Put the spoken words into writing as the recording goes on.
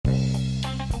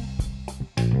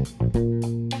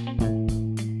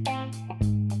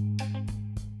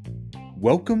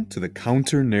Welcome to the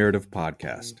Counter Narrative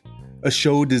Podcast, a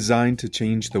show designed to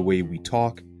change the way we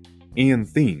talk and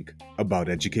think about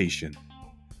education.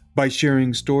 By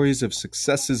sharing stories of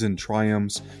successes and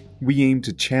triumphs, we aim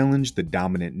to challenge the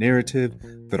dominant narrative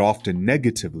that often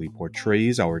negatively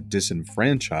portrays our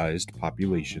disenfranchised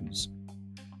populations.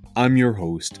 I'm your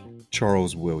host,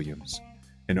 Charles Williams,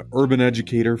 an urban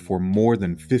educator for more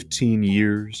than 15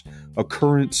 years, a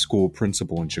current school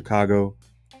principal in Chicago,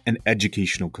 an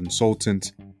educational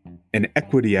consultant, an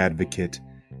equity advocate,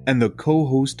 and the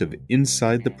co-host of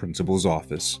Inside the Principal's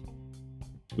Office.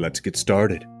 Let's get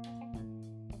started.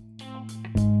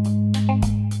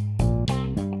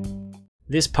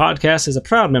 This podcast is a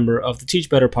proud member of the Teach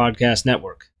Better Podcast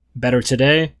Network. Better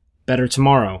today, better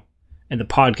tomorrow, and the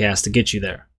podcast to get you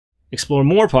there. Explore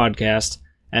more podcasts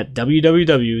at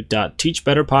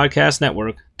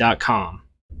www.teachbetterpodcastnetwork.com.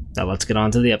 Now let's get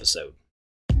on to the episode.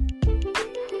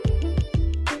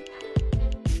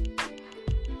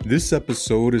 This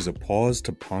episode is a pause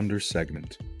to ponder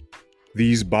segment.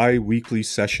 These bi-weekly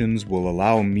sessions will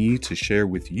allow me to share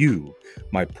with you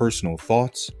my personal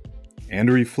thoughts and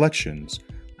reflections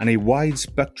on a wide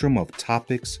spectrum of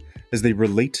topics as they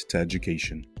relate to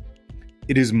education.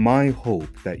 It is my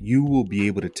hope that you will be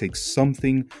able to take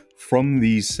something from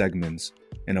these segments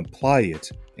and apply it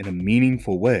in a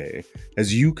meaningful way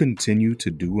as you continue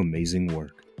to do amazing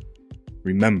work.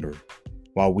 Remember,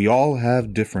 while we all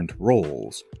have different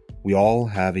roles, we all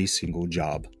have a single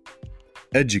job: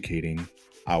 educating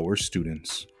our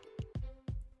students.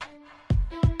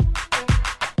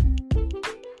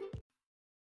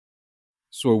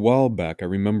 So a while back, I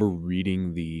remember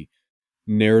reading the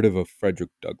narrative of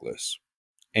Frederick Douglass,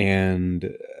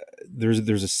 and there's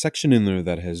a section in there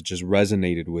that has just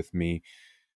resonated with me,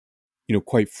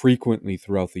 quite frequently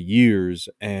throughout the years.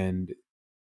 And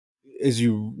as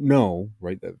you know,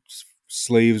 right, that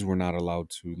slaves were not allowed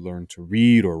to learn to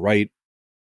read or write.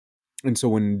 And so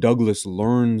when Douglass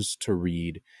learns to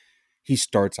read, he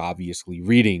starts obviously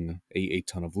reading a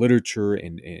ton of literature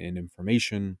and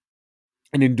information.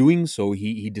 And in doing so,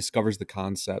 he discovers the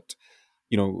concept,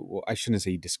 I shouldn't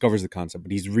say he discovers the concept,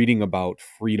 but he's reading about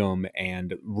freedom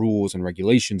and rules and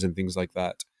regulations and things like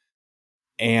that.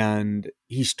 And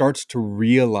he starts to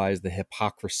realize the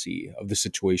hypocrisy of the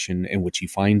situation in which he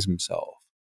finds himself.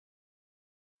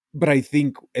 But I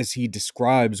think as he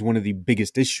describes, one of the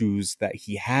biggest issues that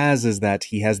he has is that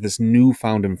he has this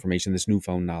newfound information, this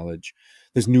newfound knowledge,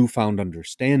 this newfound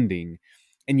understanding.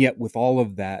 And yet with all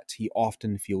of that, he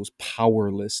often feels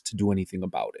powerless to do anything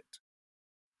about it.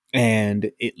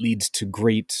 And it leads to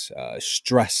great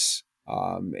stress,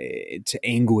 to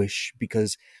anguish,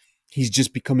 because he's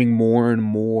just becoming more and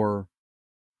more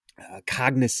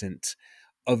cognizant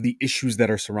of the issues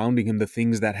that are surrounding him, the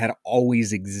things that had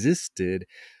always existed,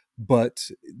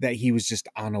 but that he was just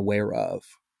unaware of.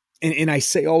 And I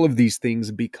say all of these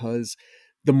things because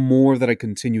the more that I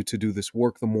continue to do this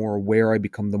work, the more aware I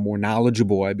become, the more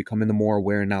knowledgeable I become, and the more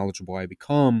aware and knowledgeable I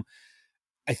become,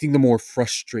 I think the more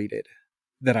frustrated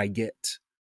that I get.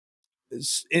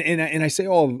 And I say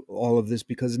all of this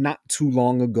because not too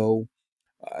long ago,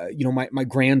 my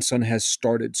grandson has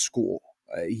started school.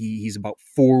 He's about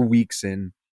 4 weeks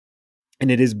in,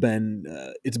 and it's been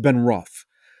rough.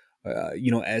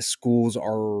 As schools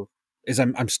are, as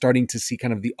I'm starting to see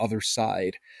kind of the other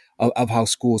side of how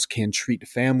schools can treat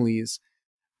families,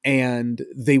 and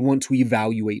they want to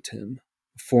evaluate him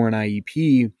for an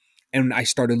IEP. And I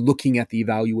started looking at the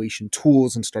evaluation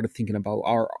tools and started thinking about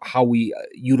how we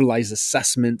utilize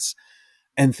assessments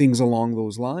and things along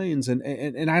those lines. And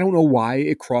I don't know why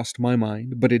it crossed my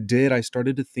mind, but it did. I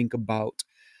started to think about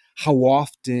how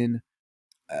often,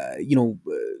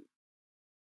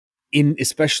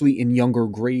 especially in younger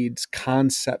grades,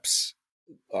 concepts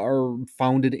are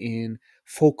founded in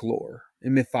folklore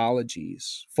and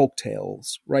mythologies,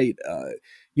 folktales, right?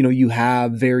 You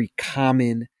have very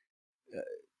common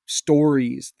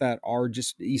stories that are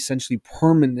just essentially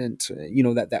permanent,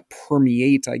 that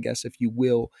permeate, I guess, if you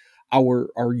will,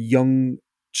 our young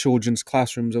children's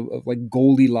classrooms of like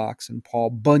Goldilocks and Paul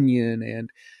Bunyan, and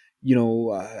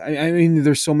I mean,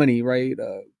 there's so many, right?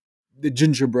 The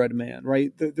gingerbread man,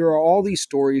 right? There are all these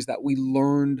stories that we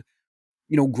learned,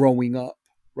 growing up,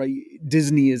 right?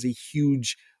 Disney is a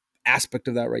huge aspect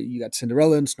of that, right? You got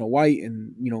Cinderella and Snow White,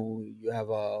 and you have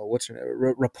what's her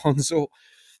name, Rapunzel.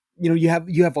 You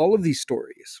have all of these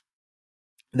stories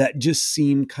that just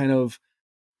seem kind of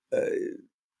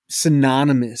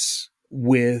synonymous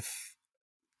with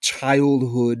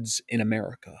childhoods in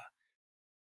America.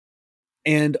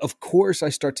 And of course, I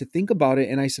start to think about it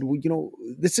and I said, well,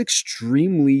 this is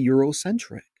extremely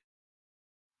Eurocentric,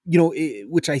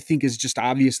 which I think is just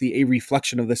obviously a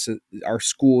reflection of this, our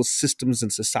schools, systems,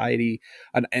 and society,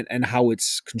 and how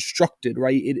it's constructed,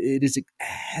 right? It is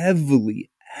heavily,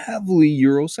 heavily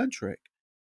Eurocentric.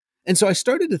 And so I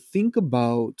started to think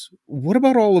about, what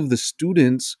about all of the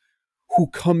students who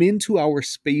come into our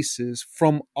spaces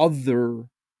from other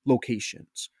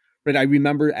locations? Right. I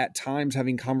remember at times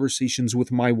having conversations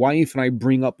with my wife and I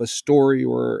bring up a story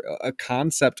or a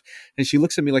concept and she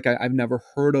looks at me like I've never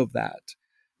heard of that.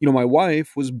 My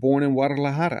wife was born in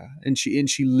Guadalajara and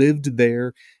she lived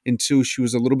there until she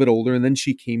was a little bit older, and then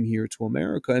she came here to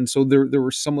America. And so there were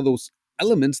some of those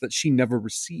elements that she never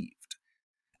received.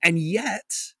 And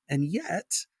yet,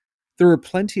 there are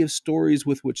plenty of stories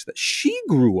with which that she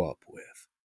grew up with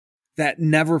that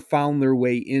never found their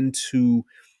way into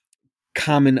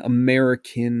common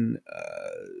American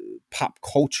pop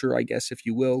culture, I guess, if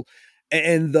you will.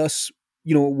 And thus,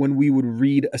 when we would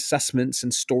read assessments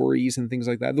and stories and things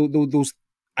like that, those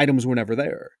items were never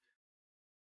there.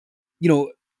 You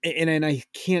know, and I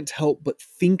can't help but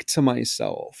think to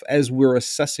myself, as we're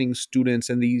assessing students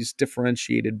and these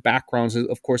differentiated backgrounds,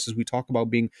 of course, as we talk about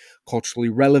being culturally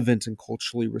relevant and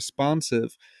culturally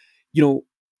responsive, you know,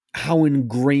 how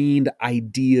ingrained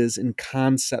ideas and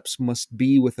concepts must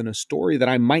be within a story that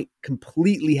I might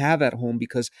completely have at home,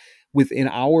 because within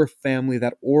our family,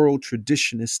 that oral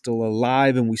tradition is still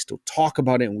alive and we still talk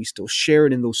about it and we still share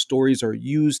it. And those stories are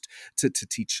used to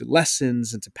teach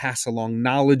lessons and to pass along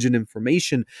knowledge and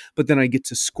information. But then I get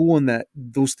to school and that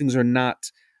those things are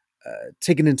not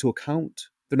taken into account.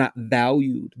 They're not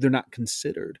valued. They're not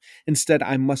considered. Instead,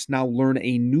 I must now learn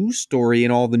a new story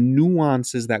and all the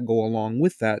nuances that go along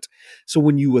with that. So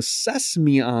when you assess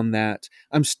me on that,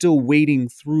 I'm still wading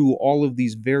through all of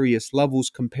these various levels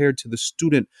compared to the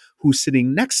student who's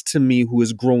sitting next to me, who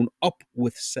has grown up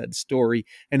with said story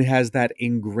and has that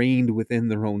ingrained within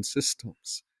their own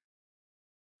systems.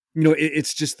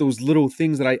 It's just those little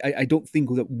things that I don't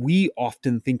think that we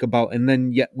often think about, and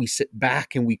then yet we sit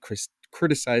back and we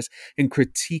criticize and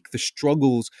critique the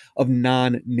struggles of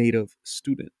non-native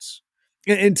students.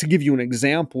 And to give you an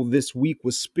example, this week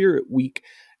was Spirit Week,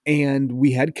 and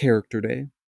we had Character Day.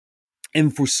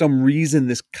 And for some reason,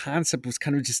 this concept was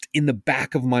kind of just in the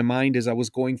back of my mind as I was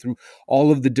going through all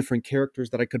of the different characters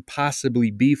that I could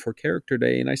possibly be for Character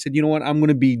Day. And I said, you know what? I'm going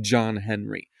to be John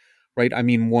Henry, right? I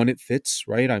mean, one, it fits,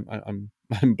 right? I'm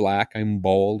black, I'm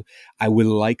bald. I would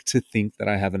like to think that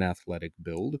I have an athletic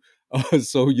build.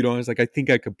 So, I was like, I think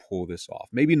I could pull this off.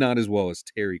 Maybe not as well as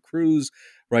Terry Crews,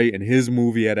 right? And his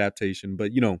movie adaptation.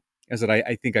 But, I said,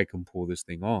 I think I can pull this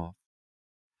thing off.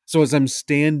 So as I'm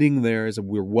standing there, as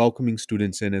we're welcoming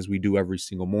students in, as we do every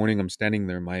single morning, I'm standing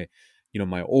there in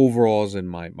my overalls and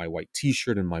my white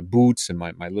T-shirt and my boots and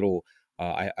my little.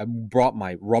 I brought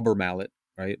my rubber mallet.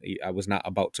 Right, I was not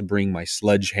about to bring my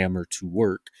sledgehammer to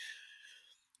work.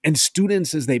 And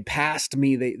students, as they passed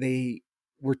me, they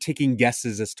were taking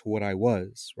guesses as to what I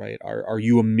was. Right, are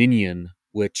you a minion?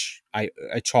 Which I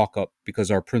chalk up because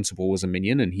our principal was a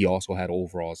minion and he also had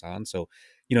overalls on. So,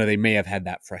 they may have had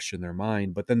that fresh in their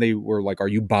mind. But then they were like, are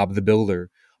you Bob the Builder?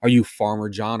 Are you Farmer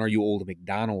John? Are you Old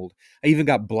MacDonald? I even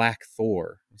got Black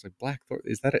Thor. I was like, Black Thor?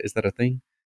 Is that a thing?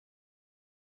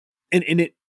 And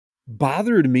it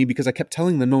bothered me because I kept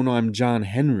telling them, no, I'm John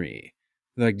Henry.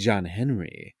 They're like, John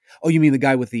Henry? Oh, you mean the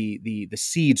guy with the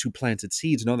seeds, who planted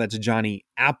seeds? No, that's Johnny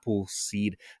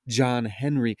Appleseed, John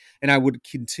Henry. And I would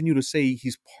continue to say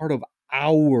he's part of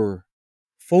our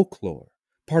folklore,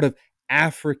 part of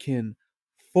African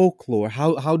folklore.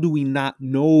 How do we not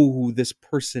know who this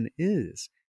person is?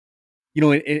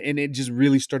 And it just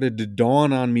really started to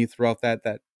dawn on me throughout that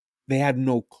they had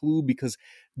no clue, because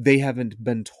they haven't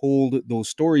been told those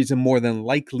stories, and more than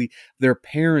likely their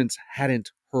parents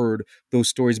hadn't heard those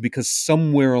stories, because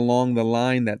somewhere along the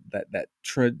line that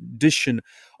tradition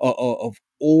of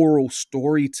oral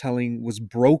storytelling was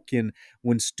broken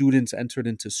when students entered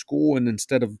into school, and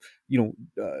instead of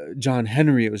John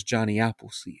Henry, it was Johnny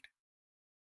Appleseed,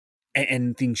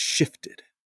 and things shifted.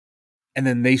 And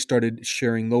then they started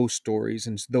sharing those stories,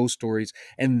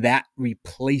 and that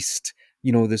replaced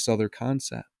this other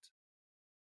concept.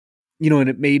 And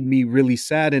it made me really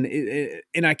sad.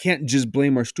 And I can't just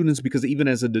blame our students, because even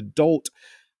as an adult,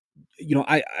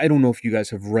 I don't know if you guys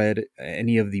have read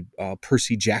any of the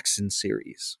Percy Jackson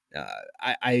series.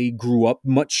 I grew up,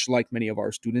 much like many of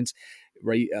our students,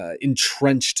 right,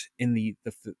 entrenched in the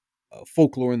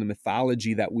folklore and the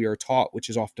mythology that we are taught, which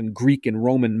is often Greek and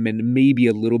Roman, and maybe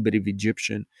a little bit of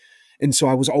Egyptian. And so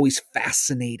I was always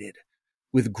fascinated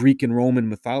with Greek and Roman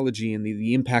mythology and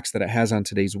the impacts that it has on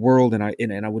today's world. And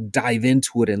I would dive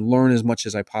into it and learn as much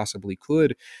as I possibly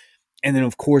could. And then,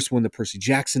 of course, when the Percy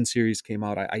Jackson series came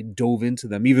out, I dove into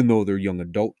them, even though they're young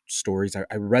adult stories.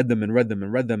 I read them and read them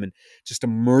and read them and just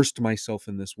immersed myself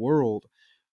in this world.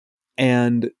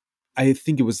 And I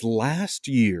think it was last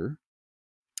year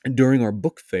during our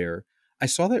book fair, I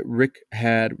saw that Rick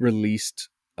had released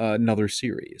another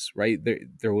series, right?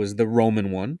 There was the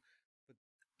Roman one.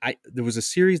 There was a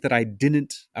series that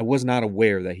I was not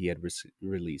aware that he had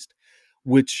released,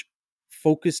 which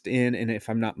focused in, and if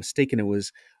I'm not mistaken, it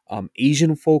was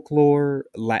Asian folklore,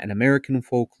 Latin American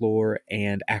folklore,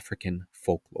 and African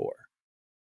folklore.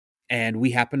 And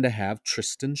we happen to have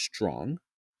Tristan Strong.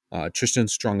 Tristan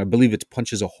Strong, I believe it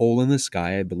Punches a Hole in the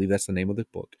Sky. I believe that's the name of the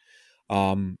book.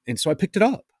 And so I picked it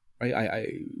up. Right? I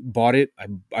bought it.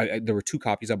 There were two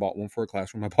copies. I bought one for a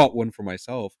classroom. I bought one for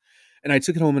myself. And I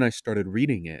took it home and I started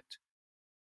reading it.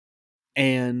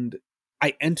 And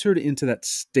I entered into that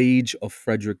stage of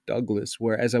Frederick Douglass,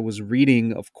 where as I was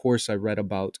reading, of course, I read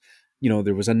about,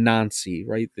 there was Anansi,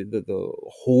 right? The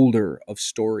holder of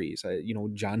stories.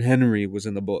 John Henry was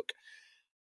in the book.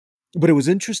 But it was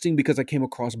interesting because I came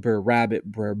across Brer Rabbit,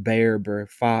 Brer Bear, Brer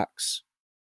Fox.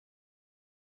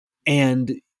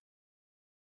 And,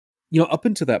 up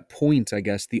until that point, I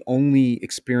guess, the only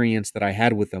experience that I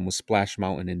had with them was Splash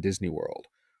Mountain in Disney World,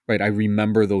 right? I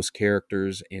remember those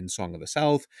characters in Song of the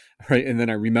South, right? And then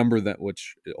I remember that,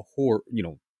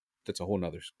 that's a whole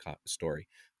nother story.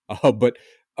 But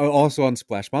also on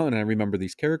Splash Mountain, I remember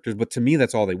these characters, but to me,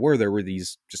 that's all they were. There were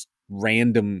these just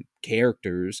random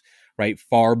characters, right?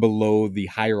 Far below the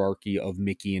hierarchy of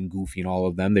Mickey and Goofy and all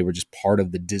of them. They were just part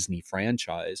of the Disney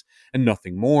franchise and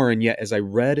nothing more. And yet, as I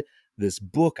read this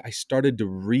book, I started to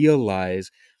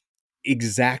realize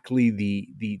exactly the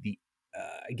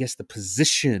I guess the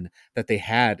position that they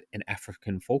had in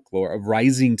African folklore of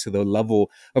rising to the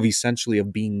level of essentially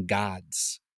of being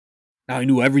gods. Now I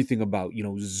knew everything about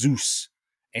Zeus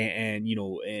and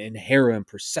Hera and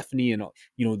Persephone and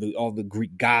all the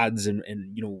Greek gods and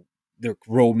their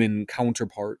Roman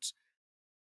counterparts.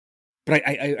 But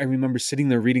I remember sitting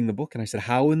there reading the book and I said,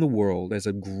 how in the world, as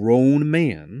a grown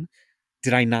man,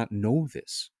 did I not know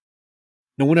this?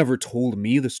 No one ever told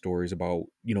me the stories about,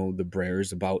 the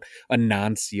Brers, about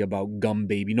Anansi, about Gum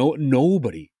Baby. No,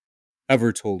 nobody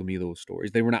ever told me those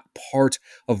stories. They were not part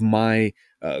of my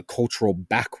cultural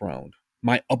background,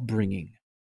 my upbringing.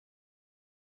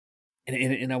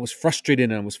 And I was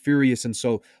frustrated and I was furious. And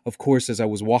so, of course, as I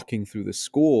was walking through the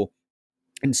school,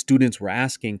 and students were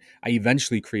asking, I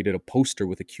eventually created a poster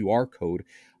with a QR code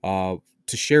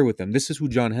to share with them. This is who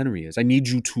John Henry is. I need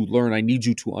you to learn. I need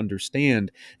you to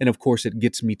understand. And of course, it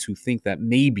gets me to think that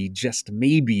maybe, just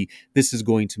maybe, this is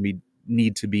going to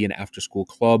need to be an after-school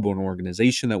club or an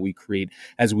organization that we create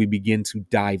as we begin to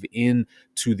dive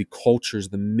into the cultures,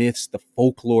 the myths, the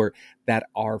folklore that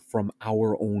are from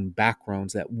our own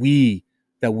backgrounds that we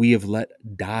have let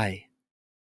die.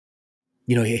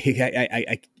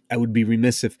 I would be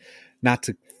remiss if not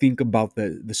to think about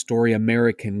the story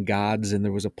American Gods. And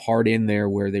there was a part in there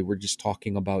where they were just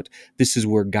talking about this is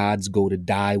where gods go to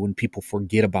die, when people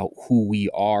forget about who we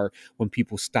are, when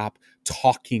people stop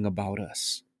talking about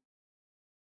us.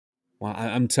 Well,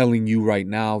 I'm telling you right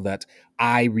now that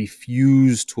I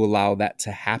refuse to allow that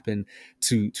to happen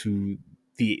to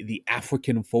the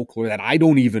African folklore that I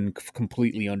don't even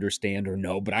completely understand or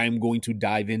know, but I am going to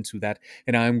dive into that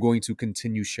and I am going to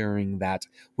continue sharing that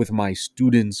with my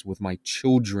students, with my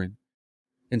children.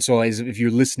 And so if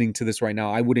you're listening to this right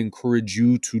now, I would encourage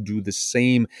you to do the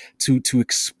same, to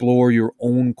explore your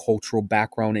own cultural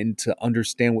background and to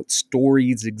understand what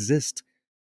stories exist.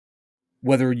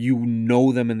 Whether you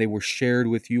know them and they were shared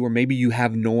with you, or maybe you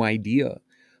have no idea.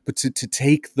 But to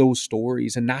take those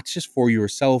stories and not just for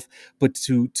yourself, but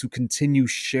to continue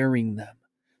sharing them.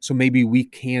 So maybe we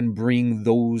can bring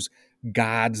those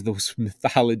gods, those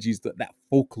mythologies, that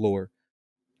folklore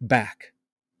back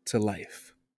to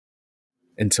life.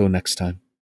 Until next time.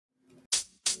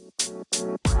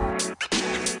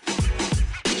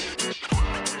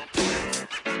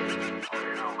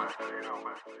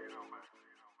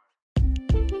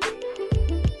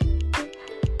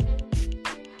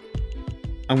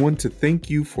 I want to thank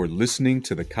you for listening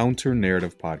to the Counter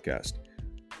Narrative Podcast.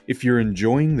 If you're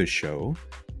enjoying the show,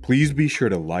 please be sure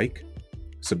to like,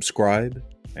 subscribe,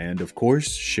 and of course,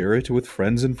 share it with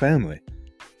friends and family.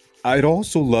 I'd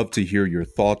also love to hear your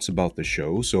thoughts about the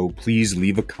show, so please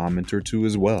leave a comment or two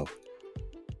as well.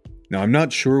 Now, I'm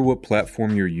not sure what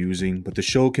platform you're using, but the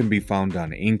show can be found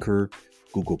on Anchor,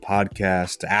 Google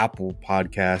Podcast, Apple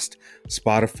Podcast,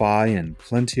 Spotify, and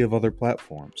plenty of other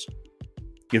platforms.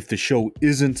 If the show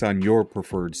isn't on your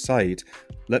preferred site,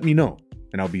 let me know,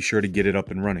 and I'll be sure to get it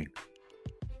up and running.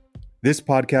 This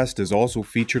podcast is also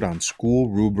featured on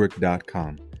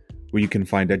schoolrubric.com, where you can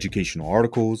find educational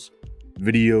articles,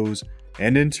 videos,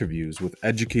 and interviews with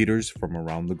educators from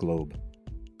around the globe.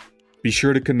 Be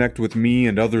sure to connect with me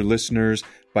and other listeners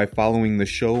by following the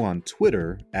show on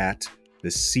Twitter at the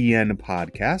CN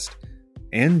Podcast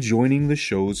and joining the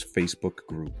show's Facebook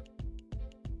group.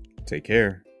 Take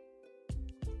care.